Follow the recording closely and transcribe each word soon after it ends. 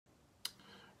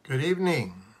Good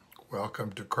evening.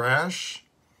 Welcome to Crash.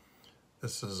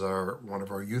 This is one of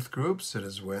our youth groups. It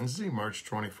is Wednesday, March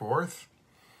 24th.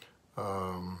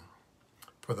 For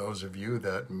those of you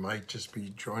that might just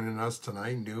be joining us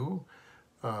tonight, new,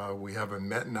 we haven't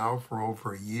met now for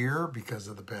over a year because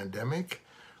of the pandemic.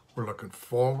 We're looking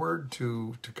forward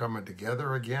to coming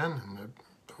together again, and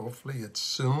hopefully it's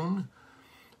soon,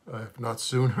 if not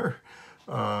sooner.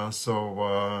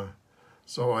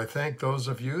 So I thank those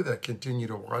of you that continue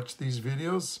to watch these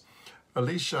videos.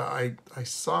 Alicia, I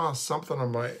saw something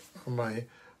on my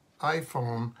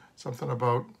iPhone, something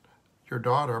about your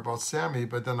daughter, about Sammy,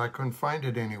 but then I couldn't find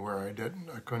it anywhere. I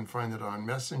couldn't find it on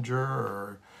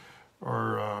Messenger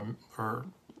or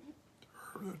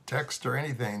text or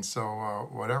anything. So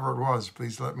whatever it was,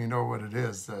 please let me know what it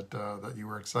is that you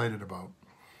were excited about.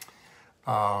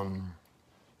 I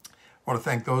want to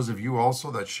thank those of you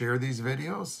also that share these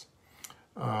videos.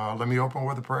 Let me open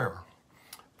with a prayer.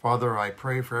 Father, I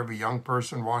pray for every young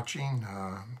person watching.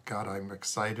 God, I'm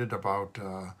excited about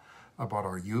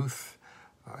our youth,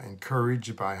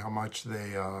 encouraged by how much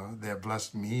they have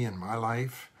blessed me in my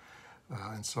life.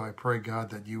 And so I pray,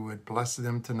 God, that you would bless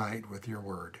them tonight with your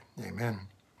word. Amen.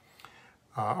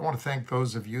 I want to thank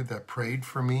those of you that prayed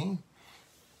for me.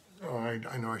 I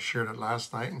know I shared it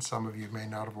last night, and some of you may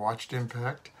not have watched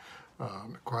Impact.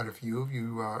 Quite a few of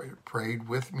you prayed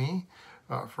with me.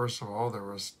 First of all, there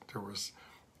was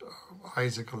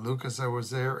Isaac and Lucas that was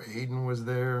there, Aiden was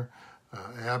there,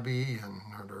 Abby and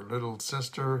her little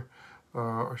sister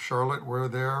Charlotte were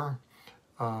there.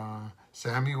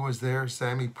 Sammy was there.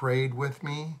 Sammy prayed with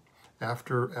me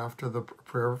after the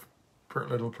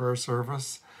little prayer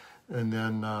service, and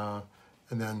then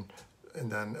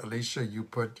Alicia, you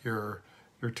put your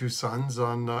two sons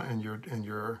on and your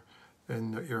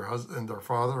husband and their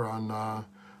father on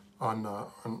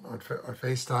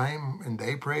FaceTime, and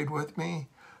they prayed with me.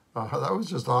 That was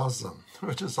just awesome. It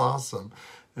was just awesome.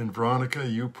 And Veronica,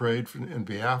 you prayed in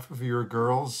behalf of your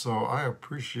girls, so I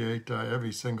appreciate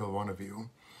every single one of you.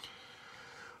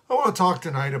 I want to talk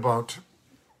tonight about,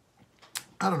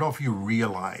 I don't know if you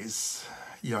realize,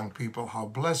 young people, how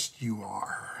blessed you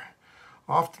are.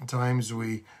 Oftentimes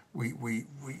we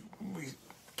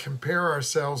compare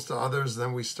ourselves to others,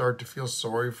 then we start to feel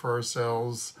sorry for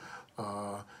ourselves,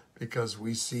 because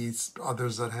we see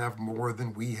others that have more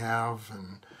than we have,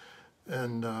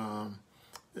 and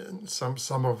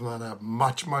some of them that have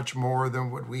much more than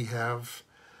what we have.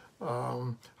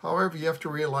 However, you have to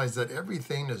realize that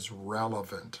everything is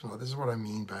relevant. Now, this is what I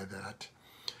mean by that.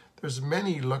 There's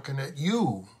many looking at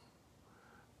you,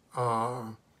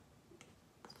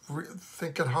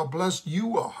 thinking how blessed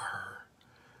you are.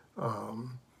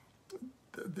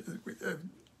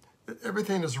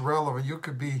 Everything is relevant. You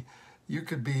could be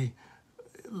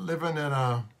living in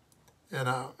a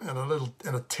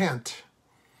tent,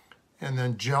 and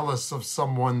then jealous of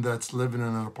someone that's living in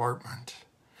an apartment.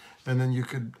 And then you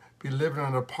could be living in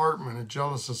an apartment and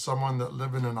jealous of someone that's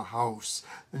living in a house.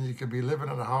 Then you could be living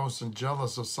in a house and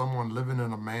jealous of someone living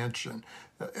in a mansion.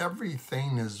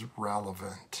 Everything is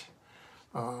relevant.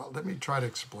 Let me try to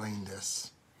explain this.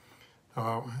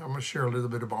 I'm going to share a little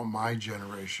bit about my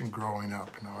generation growing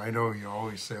up. Now, I know you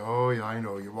always say, oh, yeah, I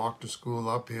know, you walk to school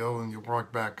uphill and you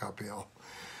walk back uphill.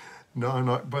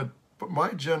 No, but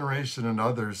my generation and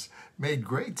others made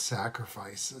great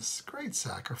sacrifices.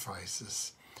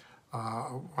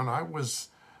 When I was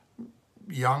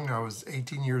young, I was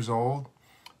 18 years old,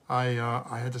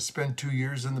 I had to spend 2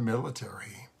 years in the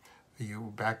military.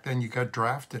 Back then, you got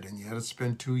drafted and you had to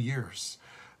spend 2 years.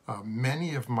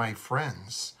 Many of my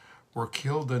friends were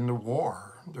killed in the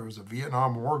war. There was a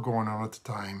Vietnam War going on at the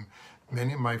time.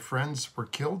 Many of my friends were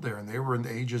killed there, and they were in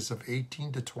the ages of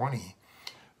 18 to 20.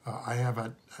 I have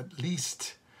at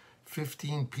least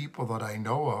 15 people that I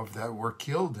know of that were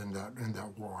killed in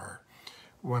that war.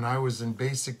 When I was in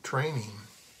basic training,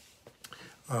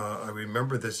 I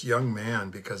remember this young man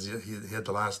because he had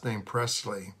the last name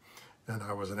Presley, and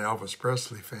I was an Elvis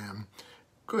Presley fan.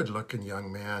 Good-looking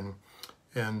young man.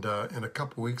 And in a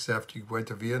couple weeks after he went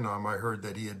to Vietnam, I heard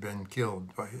that he had been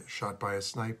killed, shot by a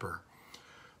sniper.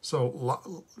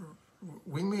 So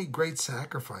we made great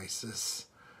sacrifices.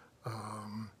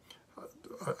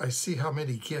 I see how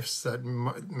many gifts that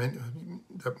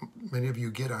many of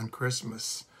you get on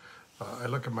Christmas. I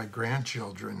look at my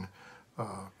grandchildren.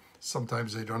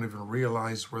 Sometimes they don't even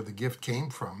realize where the gift came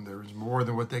from. There's more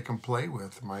than what they can play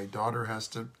with. My daughter has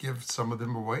to give some of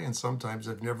them away, and sometimes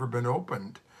they've never been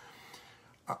opened.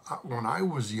 When I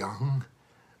was young,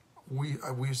 we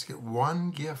used to get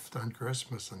one gift on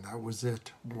Christmas, and that was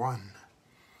it, one.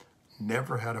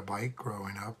 Never had a bike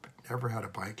growing up, never had a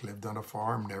bike, lived on a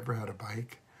farm, never had a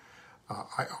bike.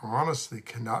 I honestly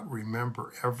cannot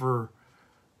remember ever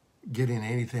getting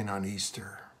anything on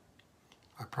Easter.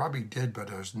 I probably did, but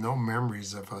there's no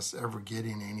memories of us ever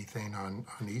getting anything on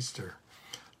Easter.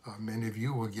 Many of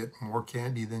you will get more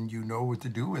candy than you know what to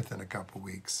do with in a couple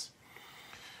weeks.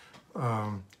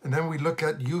 And then we look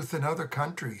at youth in other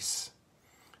countries.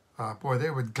 Boy, they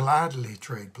would gladly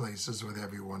trade places with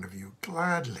every one of you.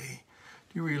 Gladly.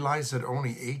 Do you realize that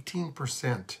only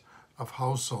 18% of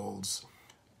households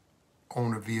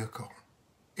own a vehicle?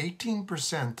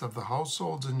 18% of the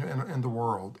households in the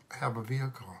world have a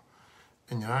vehicle.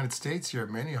 In the United States here,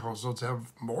 many households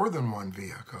have more than one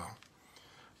vehicle.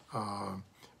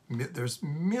 There's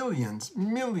millions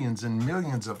and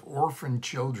millions of orphan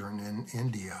children in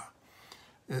India.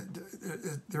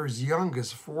 They're as young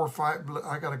as 4 or 5.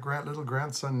 I got a little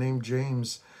grandson named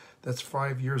James that's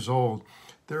 5 years old.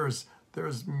 There's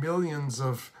millions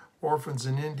of orphans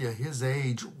in India his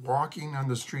age walking on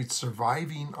the streets,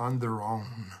 surviving on their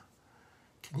own.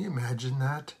 Can you imagine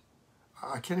that?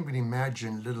 I can't even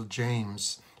imagine little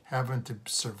James having to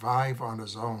survive on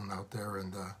his own out there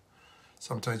in the...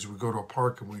 Sometimes we go to a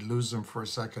park and we lose him for a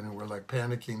second and we're like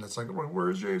panicking. It's like,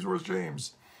 where's James? Where's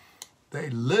James? They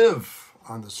live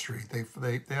on the street. They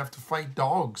have to fight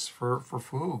dogs for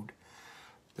food.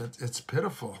 It's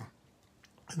pitiful.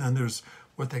 And then there's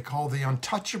what they call the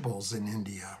untouchables in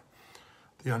India.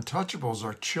 The untouchables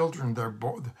are children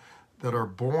that are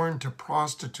born to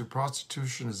prostitute.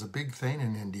 Prostitution is a big thing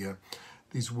in India.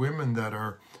 These women that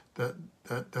are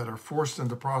forced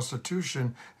into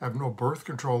prostitution have no birth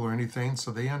control or anything,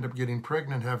 so they end up getting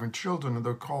pregnant, having children, and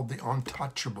they're called the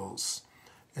untouchables.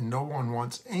 And no one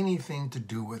wants anything to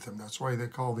do with them. That's why they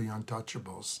call the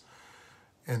untouchables.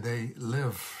 And they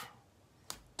live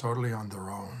totally on their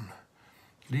own.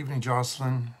 Good evening,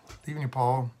 Jocelyn. Good evening,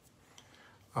 Paul.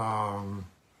 I'm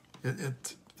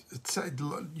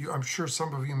sure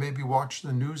some of you maybe watch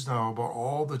the news now about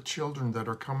all the children that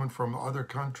are coming from other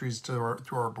countries to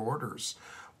our borders,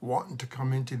 wanting to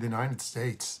come into the United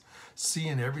States,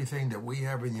 seeing everything that we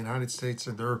have in the United States,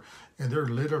 and they're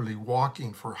literally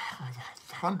walking for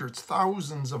hundreds,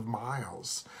 thousands of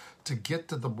miles to get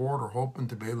to the border, hoping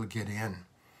to be able to get in.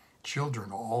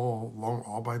 Children all alone,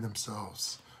 all by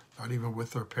themselves, not even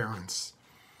with their parents.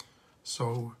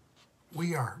 So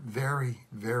we are very,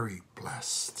 very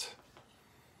blessed.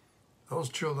 Those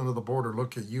children of the border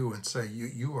look at you and say,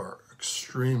 you are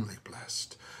extremely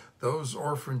blessed. Those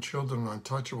orphan children and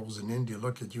untouchables in India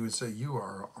look at you and say, you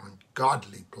are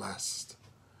ungodly blessed.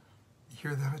 You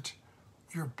hear that?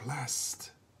 You're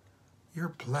blessed. You're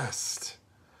blessed.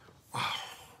 Wow.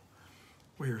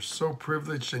 We are so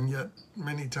privileged, and yet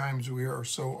many times we are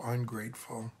so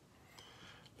ungrateful.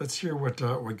 Let's hear what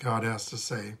God has to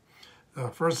say.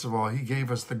 First of all, he gave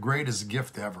us the greatest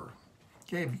gift ever.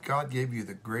 God gave you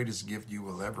the greatest gift you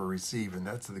will ever receive, and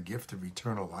that's the gift of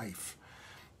eternal life.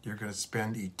 You're going to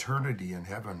spend eternity in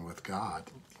heaven with God.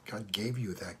 God gave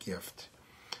you that gift.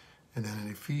 And then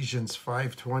in Ephesians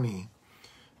 5:20,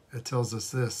 it tells us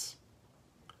this.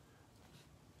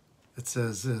 It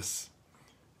says this.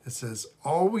 It says,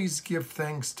 always give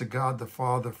thanks to God the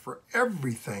Father for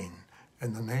everything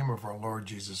in the name of our Lord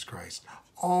Jesus Christ.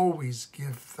 Always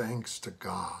give thanks to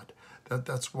God.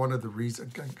 That's one of the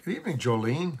reasons. Good evening,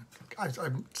 Jolene. Guys, I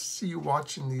see you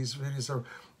watching these videos.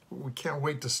 We can't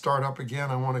wait to start up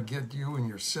again. I want to get you and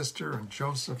your sister and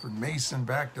Joseph and Mason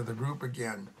back to the group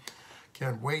again.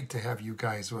 Can't wait to have you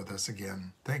guys with us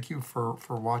again. Thank you for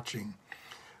watching.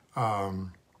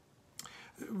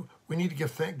 We need to give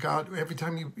thank God every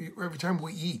time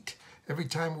we eat. Every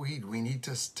time we eat, we need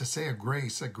to say a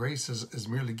grace. A grace is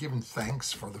merely giving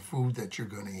thanks for the food that you're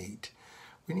going to eat.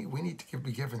 We need to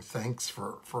be given thanks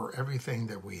for everything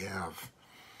that we have.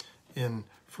 In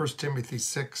 1 Timothy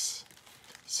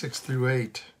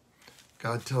 6:6-8,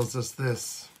 God tells us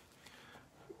this.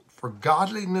 For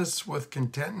godliness with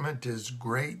contentment is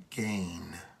great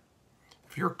gain.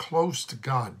 If you're close to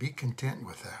God, be content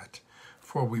with that.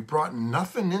 For we brought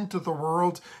nothing into the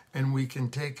world, and we can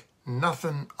take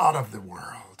nothing out of the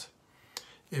world.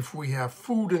 If we have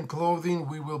food and clothing,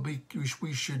 we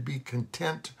should be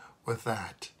content with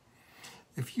that.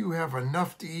 If you have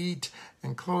enough to eat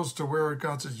and clothes to wear,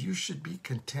 God says you should be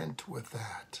content with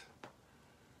that.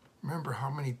 Remember how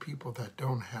many people that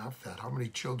don't have that, how many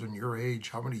children your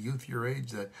age, how many youth your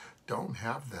age that don't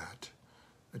have that.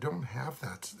 They don't have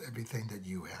that, everything that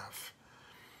you have.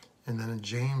 And then in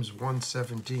James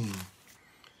 1:17,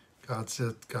 God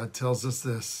tells us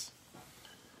this.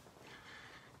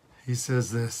 He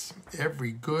says this,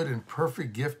 every good and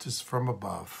perfect gift is from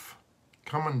above,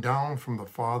 coming down from the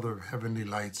Father of heavenly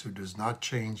lights, who does not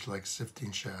change like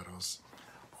sifting shadows.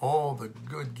 all the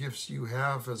good gifts you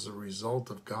have as a result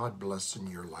of God blessing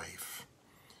your life.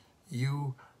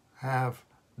 You have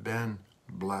been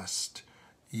blessed.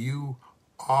 You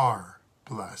are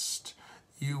blessed.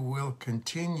 You will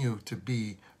continue to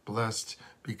be blessed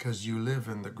because you live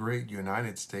in the great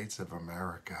United States of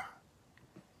America.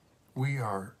 We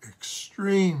are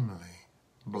extremely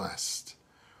blessed.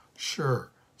 Sure,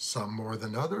 some more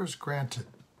than others, granted.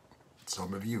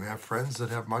 Some of you have friends that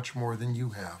have much more than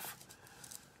you have.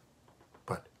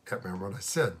 But remember what I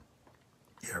said,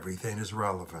 everything is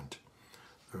relevant.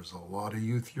 There's a lot of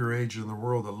youth your age in the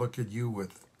world that look at you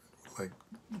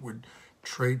would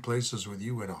trade places with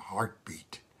you in a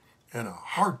heartbeat. In a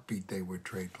heartbeat they would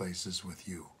trade places with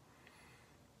you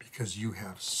because you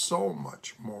have so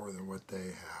much more than what they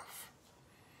have.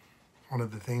 One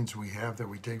of the things we have that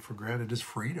we take for granted is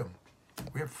freedom.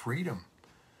 We have freedom.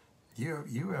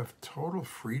 You have total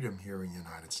freedom here in the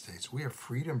United States. We have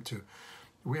freedom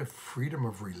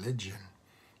of religion.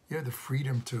 You have the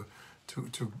freedom to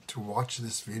watch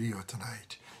this video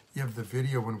tonight. You have the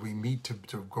video when we meet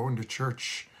to go into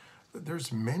church.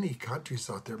 There's many countries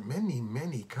out there,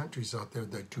 many countries out there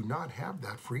that do not have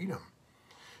that freedom.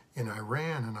 In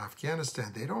Iran and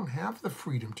Afghanistan, they don't have the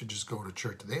freedom to just go to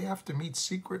church. They have to meet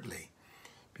secretly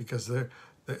because they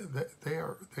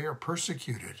are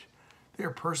persecuted. They are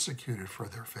persecuted for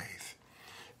their faith.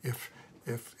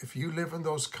 If you live in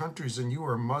those countries and you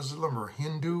are Muslim or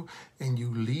Hindu and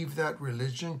you leave that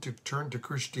religion to turn to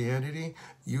Christianity,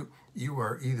 you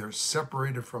are either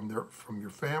separated from your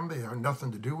family, they have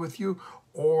nothing to do with you,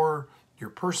 or you're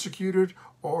persecuted,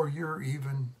 or you're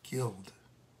even killed.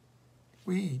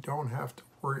 We don't have to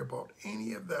worry about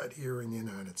any of that here in the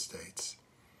United States.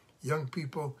 Young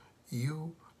people,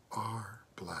 you are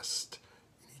blessed.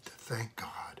 You need to thank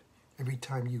God. Every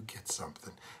time you get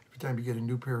something, every time you get a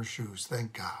new pair of shoes,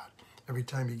 thank God. Every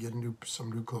time you get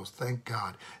some new clothes, thank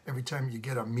God. Every time you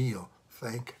get a meal,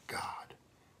 thank God.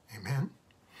 Amen?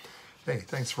 Hey,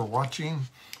 thanks for watching.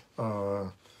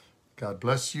 God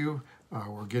bless you.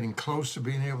 We're getting close to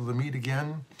being able to meet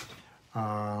again.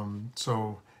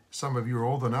 So some of you are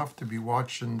old enough to be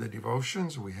watching the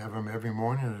devotions. We have them every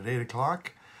morning at 8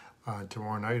 o'clock.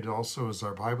 Tomorrow night also is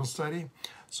our Bible study.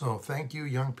 So thank you,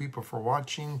 young people, for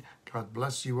watching. God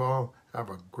bless you all. Have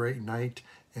a great night.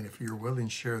 And if you're willing,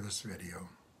 share this video.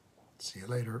 See you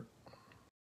later.